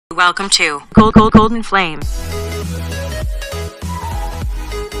welcome to Golden Flame.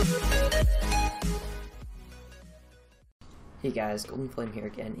 Hey guys, Golden Flame here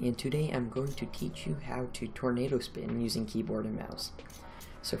again, and today I'm going to teach you how to tornado spin using keyboard and mouse.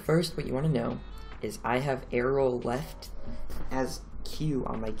 So first, what you want to know is I have air roll left as Q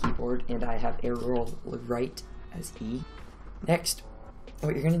on my keyboard, and I have air roll right as E. Next,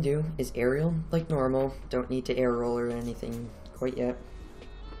 what you're going to do is aerial like normal. Don't need to air roll or anything quite yet.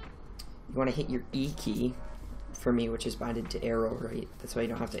 You want to hit your E key, for me, which is binded to air roll right. That's why you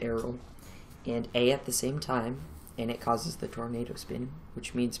don't have to air roll. And A at the same time, and it causes the tornado spin,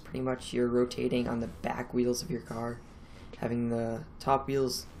 which means pretty much you're rotating on the back wheels of your car, having the top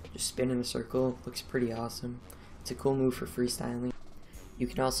wheels just spin in a circle. Looks pretty awesome. It's a cool move for freestyling. You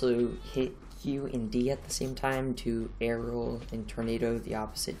can also hit Q and D at the same time to air roll and tornado the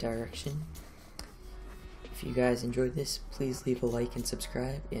opposite direction. If you guys enjoyed this, please leave a like and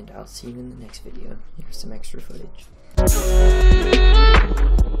subscribe, and I'll see you in the next video. Here's some extra footage.